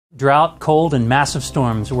Drought, cold, and massive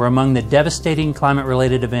storms were among the devastating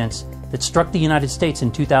climate-related events that struck the United States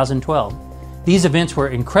in 2012. These events were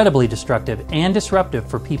incredibly destructive and disruptive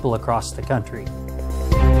for people across the country.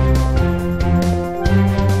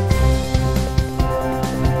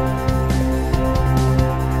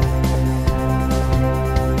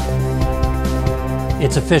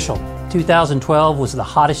 It's official. 2012 was the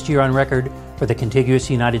hottest year on record for the contiguous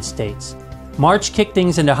United States. March kicked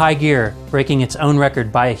things into high gear, breaking its own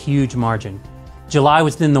record by a huge margin. July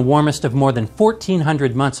was then the warmest of more than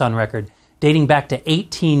 1,400 months on record, dating back to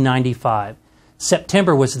 1895.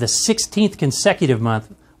 September was the 16th consecutive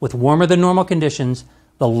month with warmer than normal conditions,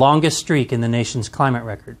 the longest streak in the nation's climate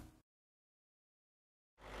record.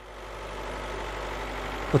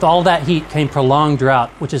 With all that heat came prolonged drought,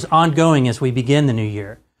 which is ongoing as we begin the new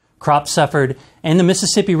year. Crops suffered, and the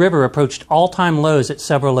Mississippi River approached all-time lows at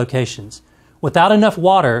several locations. Without enough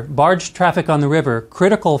water, barge traffic on the river,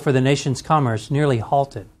 critical for the nation's commerce, nearly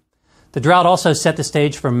halted. The drought also set the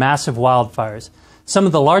stage for massive wildfires. Some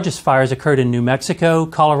of the largest fires occurred in New Mexico,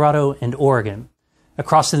 Colorado, and Oregon.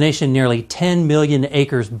 Across the nation, nearly 10 million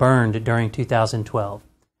acres burned during 2012.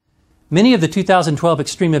 Many of the 2012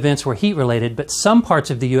 extreme events were heat-related, but some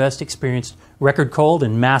parts of the U.S. experienced record cold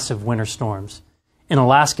and massive winter storms. In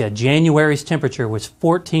Alaska, January's temperature was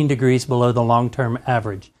 14 degrees below the long-term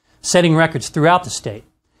average, setting records throughout the state.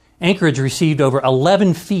 Anchorage received over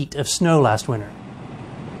 11 feet of snow last winter.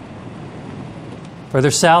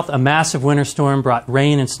 Further south, a massive winter storm brought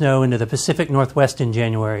rain and snow into the Pacific Northwest in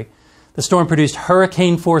January. The storm produced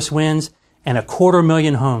hurricane-force winds, and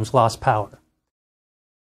 250,000 homes lost power.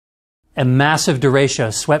 A massive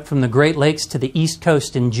derecho swept from the Great Lakes to the East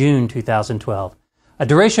Coast in June 2012. A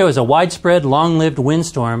derecho is a widespread, long-lived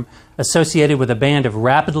windstorm associated with a band of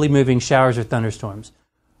rapidly moving showers or thunderstorms.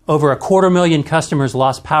 Over 250,000 customers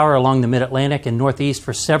lost power along the Mid-Atlantic and Northeast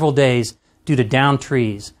for several days due to downed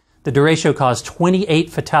trees. The derecho caused 28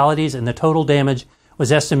 fatalities, and the total damage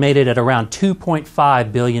was estimated at around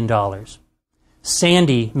 $2.5 billion.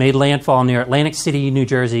 Sandy made landfall near Atlantic City, New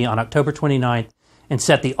Jersey on October 29th and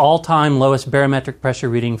set the all-time lowest barometric pressure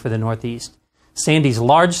reading for the Northeast. Sandy's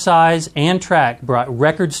large size and track brought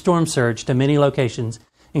record storm surge to many locations,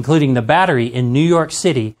 including the Battery in New York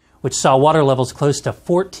City, which saw water levels close to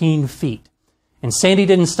 14 feet. And Sandy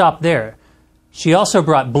didn't stop there. She also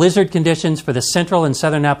brought blizzard conditions for the central and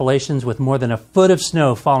southern Appalachians, with more than a foot of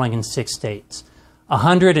snow falling in 6 states.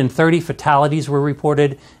 130 fatalities were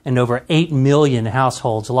reported, and over 8 million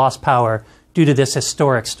households lost power due to this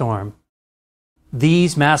historic storm.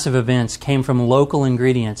 These massive events came from local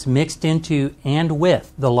ingredients mixed into and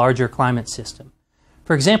with the larger climate system.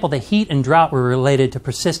 For example, the heat and drought were related to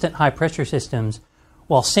persistent high-pressure systems,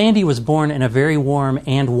 while Sandy was born in a very warm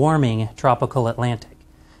and warming tropical Atlantic.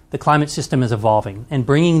 The climate system is evolving and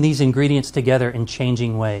bringing these ingredients together in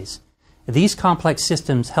changing ways. These complex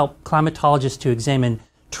systems help climatologists to examine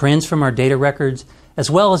trends from our data records,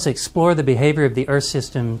 as well as explore the behavior of the Earth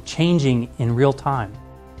system changing in real time.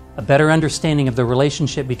 A better understanding of the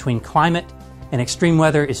relationship between climate and extreme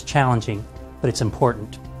weather is challenging, but it's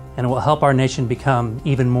important, and it will help our nation become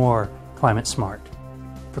even more climate smart.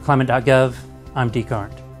 For CLIMATE.GOV, I'm Deke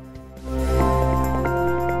Arndt.